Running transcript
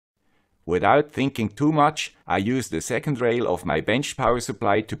Without thinking too much, I used the second rail of my bench power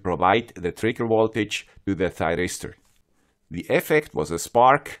supply to provide the trigger voltage to the thyristor. The effect was a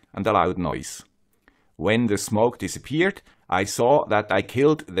spark and a loud noise. When the smoke disappeared, I saw that I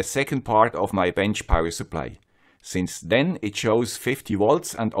killed the second part of my bench power supply. Since then it shows 50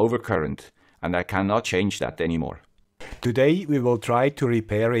 volts and overcurrent, and I cannot change that anymore. Today we will try to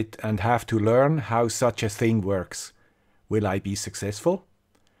repair it and have to learn how such a thing works. Will I be successful?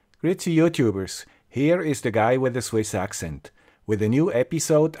 Grüezi YouTubers, here is the guy with the Swiss accent, with a new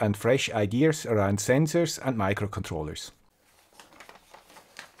episode and fresh ideas around sensors and microcontrollers.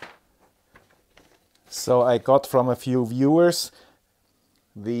 So I got from a few viewers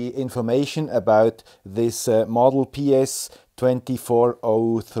the information about this model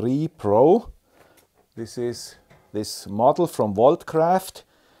PS2403 Pro. This is this model from Voltcraft,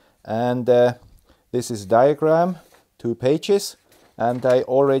 and this is a diagram, 2 pages, and I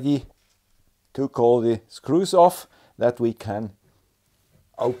already took all the screws off that we can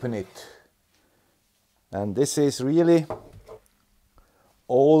open it. And this is really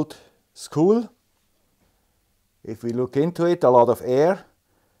old school. If we look into it, a lot of air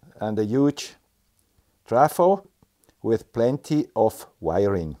and a huge trafo with plenty of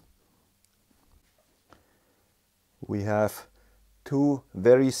wiring. We have 2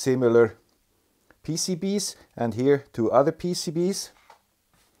 very similar PCBs and here 2 other PCBs.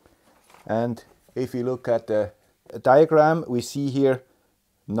 And if we look at the diagram, we see here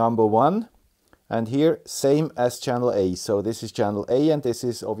number 1 and here same as channel A. So this is channel A and this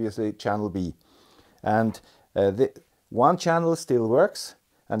is obviously channel B. And the one channel still works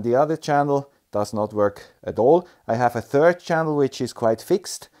and the other channel does not work at all. I have a third channel which is quite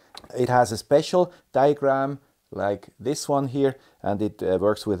fixed. It has a special diagram like this one here, and it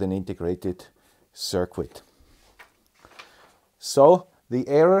works with an integrated circuit. So the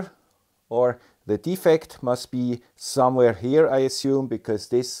error or the defect must be somewhere here, I assume, because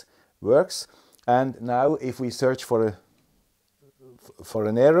this works. And now if we search for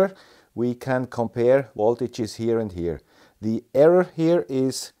an error, we can compare voltages here and here. The error here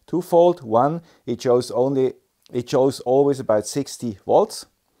is twofold. One, it shows always about 60 volts,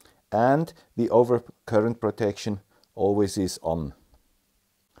 and the overcurrent protection always is on.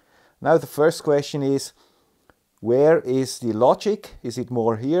 Now the first question is, where is the logic? Is it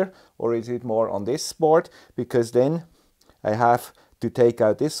more here or is it more on this board? Because then I have to take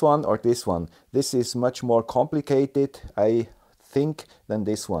out this one or this one. This is much more complicated, I think, than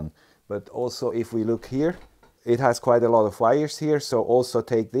this one. But also if we look here, it has quite a lot of wires here, so also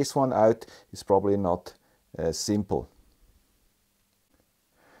take this one out is probably not simple.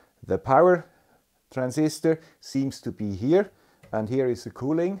 The power transistor seems to be here, and here is the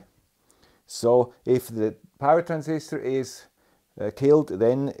cooling. So if the power transistor is killed,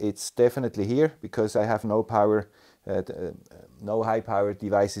 then it's definitely here, because I have no power, no high power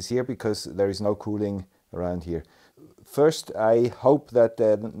devices here, because there is no cooling around here. First, I hope that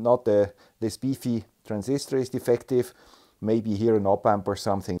this beefy transistor is defective, maybe here an op-amp or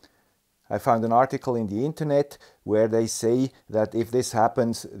something. I found an article in the internet where they say that if this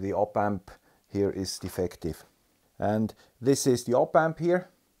happens, the op-amp here is defective. And this is the op-amp here.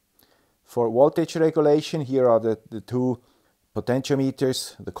 For voltage regulation, here are the 2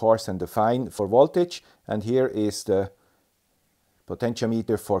 potentiometers, the coarse and the fine for voltage, and here is the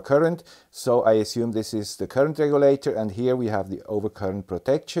potentiometer for current. So I assume this is the current regulator, and here we have the overcurrent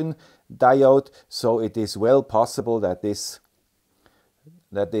protection diode. So it is well possible that this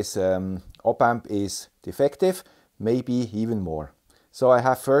op-amp is defective, maybe even more. So I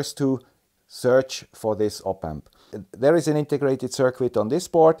have first to search for this op-amp. There is an integrated circuit on this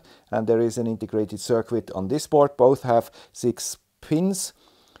board and there is an integrated circuit on this board. Both have 6 pins,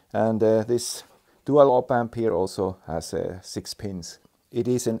 and this dual op-amp here also has 6 pins. It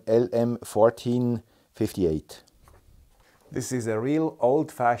is an LM1458. This is a real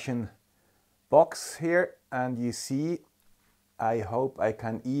old-fashioned box here, and you see, I hope I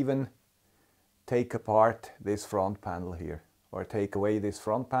can even take apart this front panel here, or take away this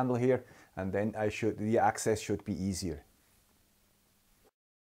front panel here, and then the access should be easier.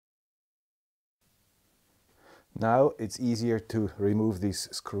 Now it's easier to remove these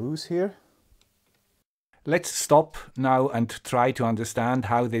screws here. Let's stop now and try to understand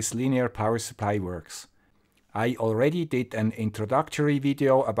how this linear power supply works. I already did an introductory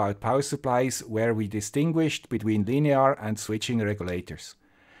video about power supplies where we distinguished between linear and switching regulators.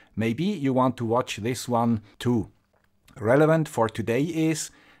 Maybe you want to watch this one too. Relevant for today is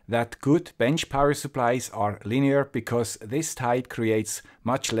that good bench power supplies are linear because this type creates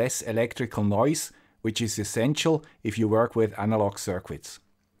much less electrical noise, which is essential if you work with analog circuits.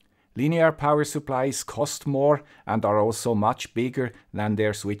 Linear power supplies cost more and are also much bigger than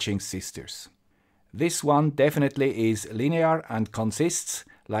their switching sisters. This one definitely is linear and consists,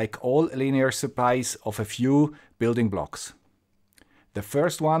 like all linear supplies, of a few building blocks. The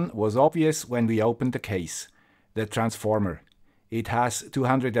first one was obvious when we opened the case, the transformer. It has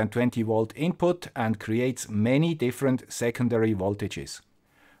 220 volt input and creates many different secondary voltages.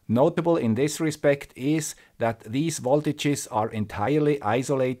 Notable in this respect is that these voltages are entirely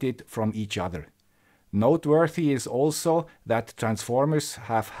isolated from each other. Noteworthy is also that transformers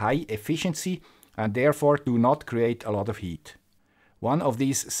have high efficiency and therefore do not create a lot of heat. One of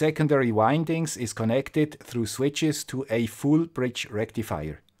these secondary windings is connected through switches to a full bridge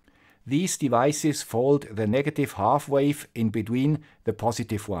rectifier. These devices fold the negative half wave in between the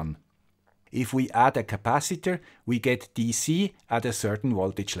positive one. If we add a capacitor, we get DC at a certain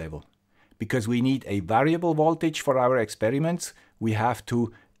voltage level. Because we need a variable voltage for our experiments, we have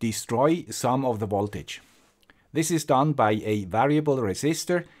to destroy some of the voltage. This is done by a variable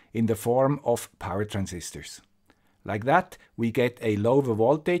resistor in the form of power transistors. Like that, we get a lower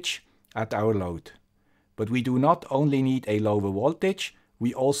voltage at our load. But we do not only need a lower voltage,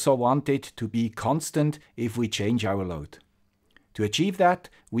 we also want it to be constant if we change our load. To achieve that,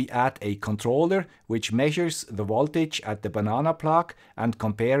 we add a controller which measures the voltage at the banana plug and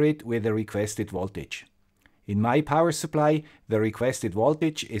compare it with the requested voltage. In my power supply, the requested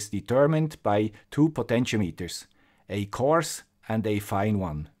voltage is determined by two potentiometers, a coarse and a fine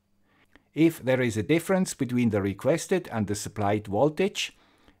one. If there is a difference between the requested and the supplied voltage,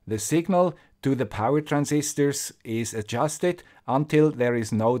 the signal to the power transistors is adjusted until there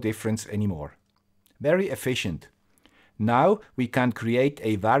is no difference anymore. Very efficient. Now we can create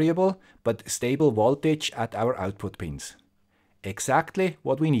a variable but stable voltage at our output pins. Exactly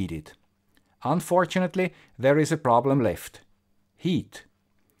what we needed. Unfortunately, there is a problem left. Heat.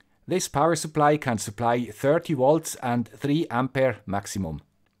 This power supply can supply 30 volts and 3 ampere maximum.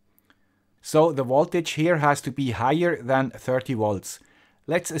 So the voltage here has to be higher than 30 volts.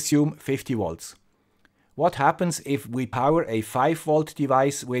 Let's assume 50 volts. What happens if we power a 5 volt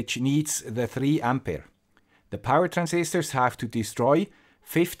device which needs the 3 ampere? The power transistors have to destroy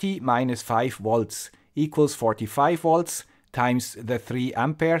 50 minus 5 volts equals 45 volts times the 3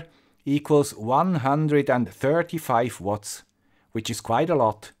 ampere equals 135 watts, which is quite a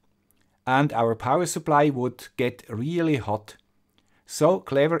lot. And our power supply would get really hot. So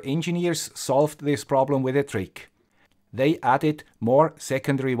clever engineers solved this problem with a trick. They added more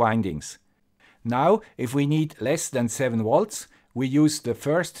secondary windings. Now, if we need less than 7 volts, we use the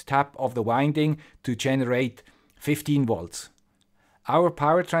first tap of the winding to generate 15 volts. Our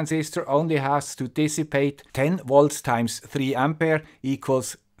power transistor only has to dissipate 10 volts times 3 ampere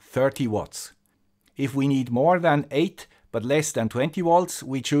equals 30 watts. If we need more than 8 but less than 20 volts,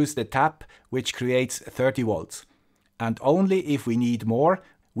 we choose the tap which creates 30 volts. And only if we need more,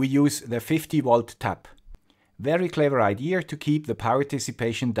 we use the 50 volt tap. Very clever idea to keep the power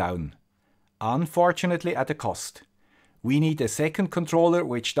dissipation down. Unfortunately at a cost. We need a second controller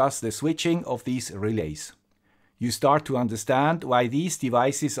which does the switching of these relays. You start to understand why these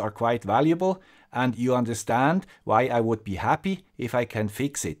devices are quite valuable, and you understand why I would be happy if I can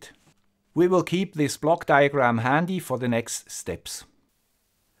fix it. We will keep this block diagram handy for the next steps.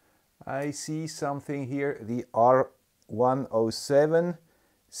 I see something here. The R107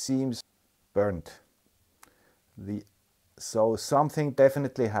 seems burnt. So something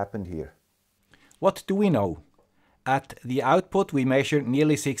definitely happened here. What do we know? At the output we measure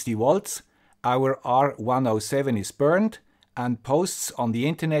nearly 60 volts. Our R107 is burned, and posts on the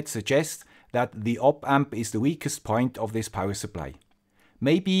internet suggest that the op-amp is the weakest point of this power supply.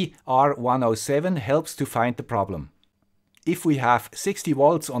 Maybe R107 helps to find the problem. If we have 60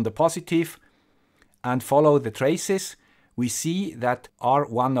 volts on the positive and follow the traces, we see that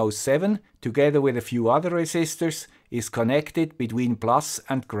R107, together with a few other resistors, is connected between plus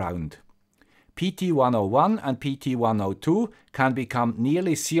and ground. PT101 and PT102 can become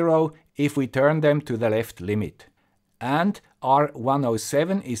nearly zero if we turn them to the left limit. And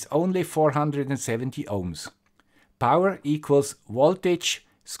R107 is only 470 ohms. Power equals voltage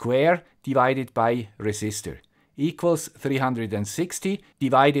square divided by resistor equals 360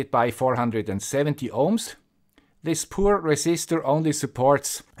 divided by 470 ohms. This poor resistor only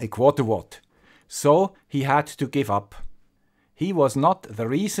supports a quarter watt, so he had to give up. He was not the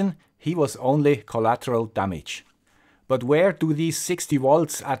reason, he was only collateral damage. But where do these 60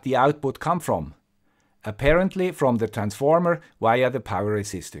 volts at the output come from? Apparently from the transformer via the power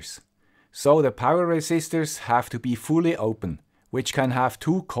resistors. So the power resistors have to be fully open, which can have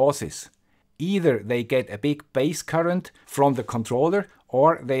two causes. Either they get a big base current from the controller,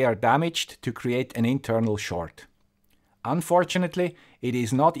 or they are damaged to create an internal short. Unfortunately, it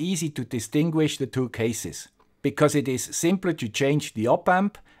is not easy to distinguish the two cases, because it is simpler to change the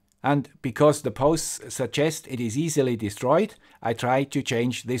op-amp, and because the posts suggest it is easily destroyed, I try to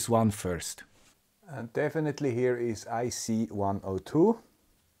change this one first. And definitely here is IC 102,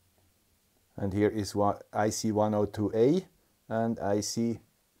 and here is IC 102A and IC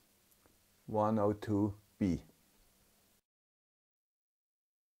 102B.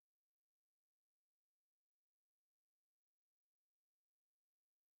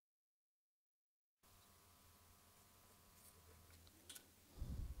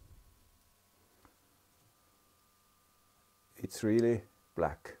 It's really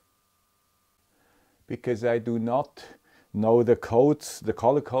black. Because I do not know the codes, the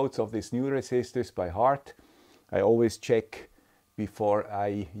color codes of these new resistors by heart, I always check before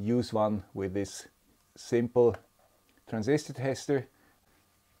I use one with this simple transistor tester.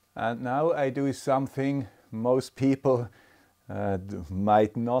 And now I do something most people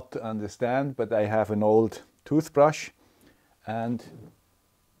might not understand, but I have an old toothbrush and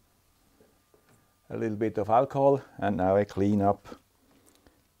a little bit of alcohol, and now I clean up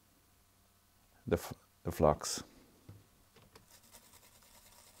the flux.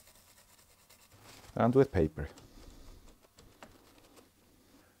 And with paper.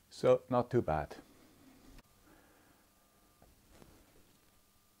 So not too bad.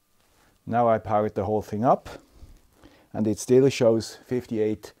 Now I powered the whole thing up, and it still shows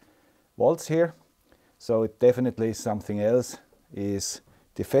 58 volts here. So it definitely something else is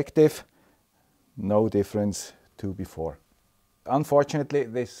defective. No difference to before. Unfortunately,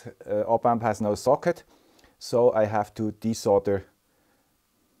 this op-amp has no socket, so I have to desolder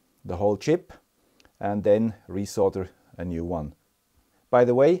the whole chip and then resolder a new one. By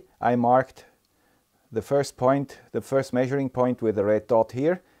the way, I marked the first measuring point with a red dot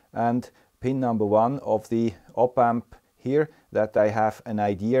here, and pin number 1 of the op-amp here, that I have an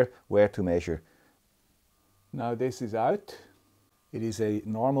idea where to measure. Now this is out. It is a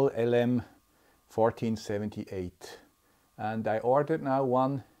normal LM 1478, and I ordered now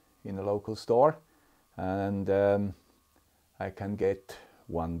one in a local store, and I can get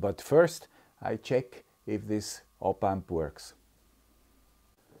one. But first I check if this op-amp works.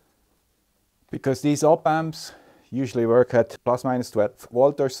 Because these op-amps usually work at plus minus 12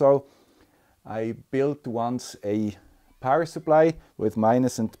 volt or so, I built once a power supply with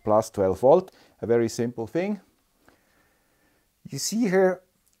minus and plus 12 volt, a very simple thing. You see here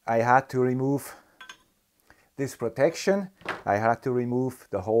I had to remove this protection, I had to remove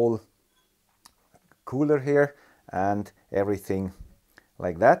the whole cooler here and everything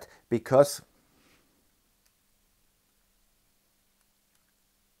like that, because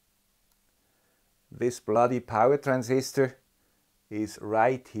this bloody power transistor is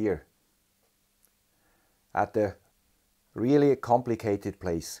right here at a really complicated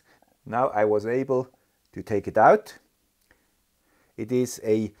place. Now I was able to take it out. It is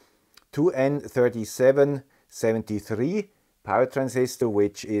a 2N3773 power transistor,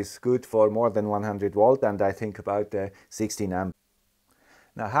 which is good for more than 100 volt and I think about 16 amp.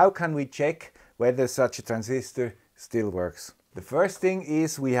 Now how can we check whether such a transistor still works? The first thing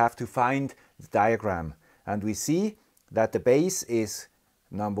is we have to find the diagram, and we see that the base is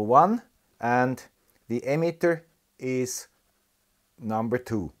number 1 and the emitter is number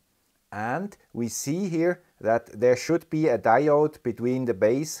 2. And we see here that there should be a diode between the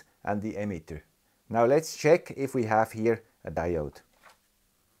base and the emitter. Now let's check if we have here a diode.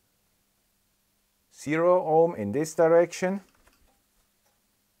 0 ohm in this direction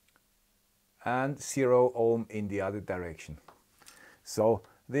and 0 ohm in the other direction. So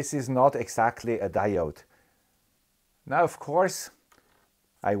this is not exactly a diode. Now of course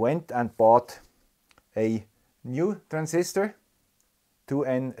I went and bought a new transistor,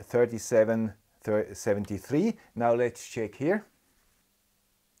 2N3773. Now let's check here.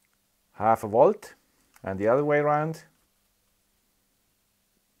 Half a volt, and the other way around.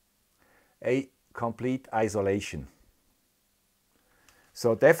 A complete isolation.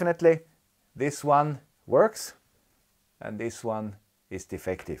 So definitely this one works and this one is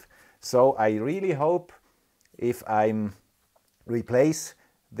defective. So I really hope if I replace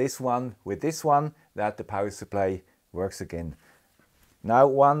this one with this one that the power supply works again. Now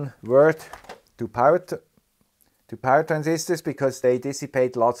one word to power transistors, because they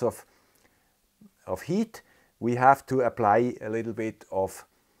dissipate lots of heat. We have to apply a little bit of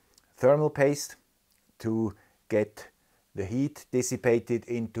thermal paste to get the heat dissipated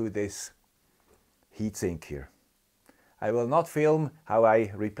into this heatsink here. I will not film how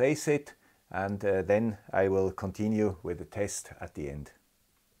I replace it, and then I will continue with the test at the end.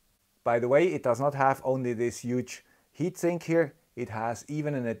 By the way, it does not have only this huge heatsink here, it has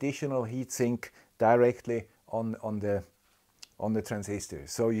even an additional heatsink directly on the transistor.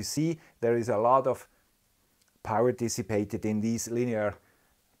 So you see there is a lot of power dissipated in these linear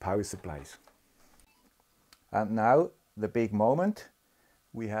power supplies. And now the big moment.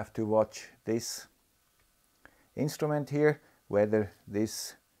 We have to watch this instrument here, whether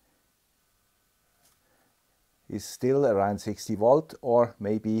this is still around 60 volt or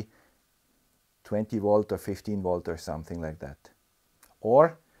maybe 20 volt or 15 volt or something like that.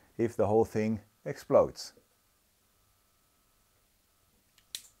 Or if the whole thing explodes.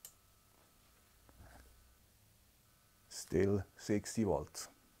 Still 60 volts.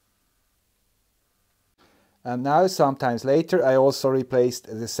 And now, sometimes later, I also replaced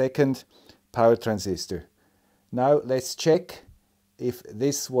the second power transistor. Now let's check if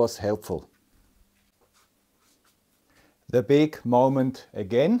this was helpful. The big moment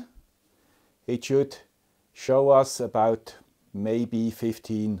again. It should show us about maybe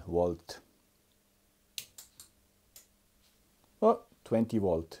 15 volt. Oh, 20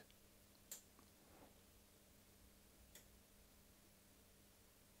 volt.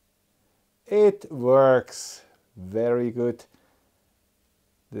 It works very good.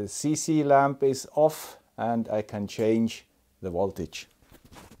 The CC lamp is off and I can change the voltage.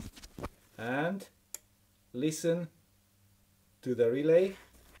 And listen to the relay.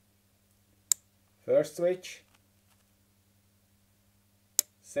 First switch,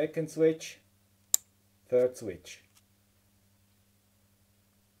 second switch, third switch.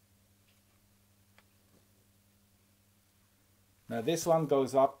 Now this one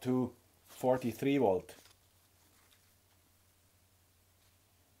goes up to 43 volt.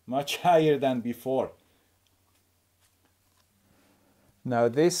 Much higher than before. Now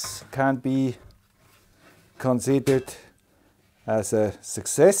this can be considered as a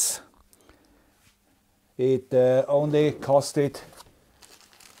success. It only costed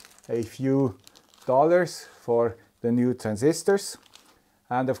a few dollars for the new transistors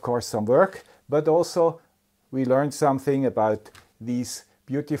and of course some work, but also we learned something about these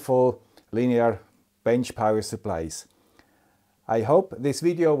beautiful linear bench power supplies. I hope this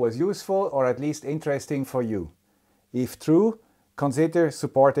video was useful or at least interesting for you. If true, consider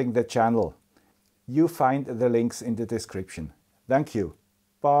supporting the channel. You find the links in the description. Thank you.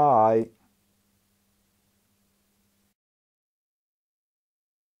 Bye.